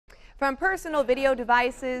From personal video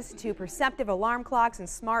devices to perceptive alarm clocks and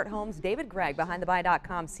smart homes, David Gregg,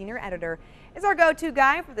 BehindTheBuy.com senior editor, is our go-to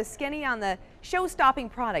guy for the skinny on the show-stopping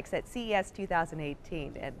products at CES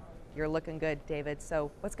 2018. And you're looking good, David. So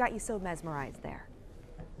what's got you so mesmerized there?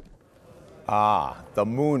 The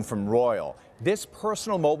Moon from Royal. This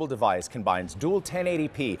personal mobile device combines dual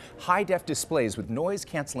 1080p high-def displays with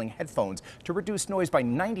noise-canceling headphones to reduce noise by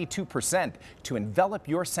 92% to envelop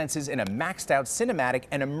your senses in a maxed-out cinematic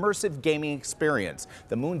and immersive gaming experience.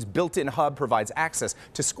 The Moon's built-in hub provides access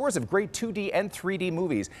to scores of great 2D and 3D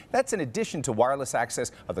movies. That's in addition to wireless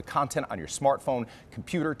access of the content on your smartphone,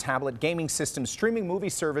 computer, tablet, gaming systems, streaming movie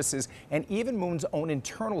services, and even Moon's own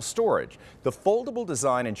internal storage. The foldable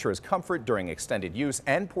design ensures comfort during extended use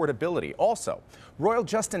and portability. Also, Royal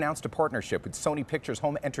just announced a partnership with Sony Pictures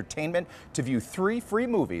Home Entertainment to view 3 free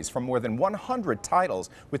movies from more than 100 titles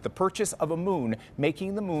with the purchase of a Moon,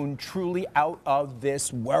 making the Moon truly out of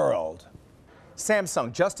this world.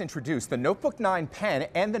 Samsung just introduced the Notebook 9 Pen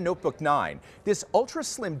and the Notebook 9. This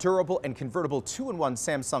ultra-slim, durable, and convertible 2-in-1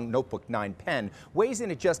 Samsung Notebook 9 Pen weighs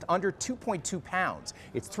in at just under 2.2 pounds.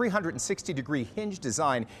 Its 360-degree hinge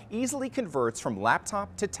design easily converts from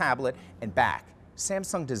laptop to tablet and back.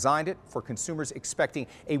 Samsung designed it for consumers expecting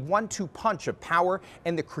a 1-2 punch of power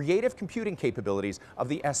and the creative computing capabilities of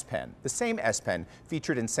the S Pen, the same S Pen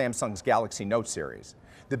featured in Samsung's Galaxy Note series.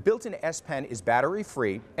 The built-in S Pen is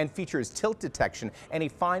battery-free and features tilt detection and a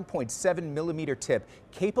fine 0.7mm tip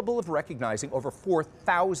capable of recognizing over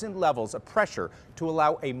 4,000 levels of pressure to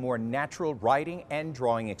allow a more natural writing and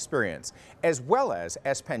drawing experience, as well as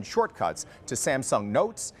S Pen shortcuts to Samsung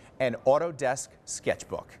Notes and Autodesk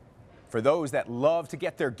Sketchbook. For those that love to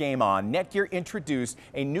get their game on, Netgear introduced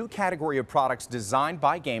a new category of products designed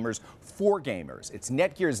by gamers for gamers. It's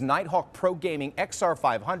Netgear's Nighthawk Pro Gaming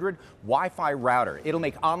XR500 Wi-Fi router. It'll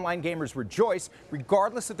make online gamers rejoice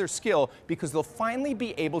regardless of their skill because they'll finally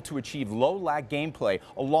be able to achieve low-lag gameplay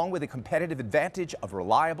along with a competitive advantage of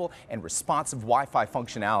reliable and responsive Wi-Fi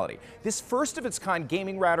functionality. This first-of-its-kind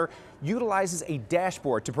gaming router utilizes a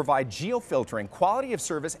dashboard to provide geo-filtering, quality of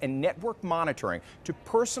service, and network monitoring to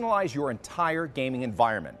personalize your entire gaming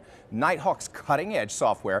environment. Nighthawk's cutting-edge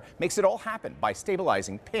software makes it all happen by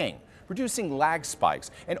stabilizing ping, reducing lag spikes,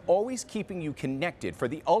 and always keeping you connected for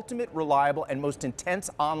the ultimate reliable and most intense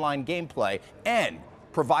online gameplay, and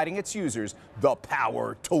providing its users the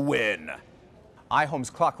power to win. iHome's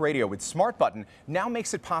clock radio with Smart Button now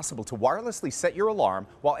makes it possible to wirelessly set your alarm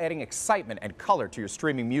while adding excitement and color to your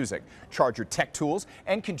streaming music. Charge your tech tools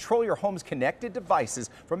and control your home's connected devices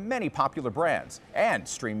from many popular brands. And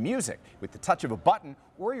stream music with the touch of a button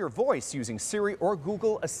or your voice using Siri or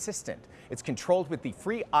Google Assistant. It's controlled with the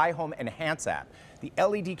free iHome Enhance app. The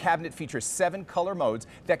LED cabinet features 7 color modes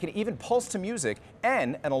that can even pulse to music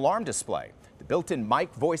and an alarm display. The built-in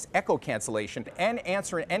mic voice echo cancellation and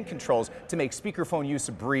answer and end controls to make speakerphone use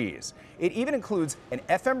a breeze. It even includes an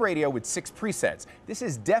FM radio with 6 presets. This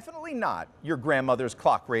is definitely not your grandmother's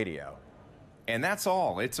clock radio. And that's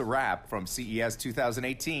all. It's a wrap from CES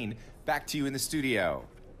 2018. Back to you in the studio.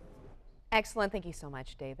 Excellent. Thank you so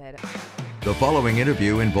much, David. The following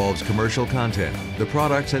interview involves commercial content. The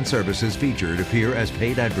products and services featured appear as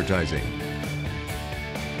paid advertising.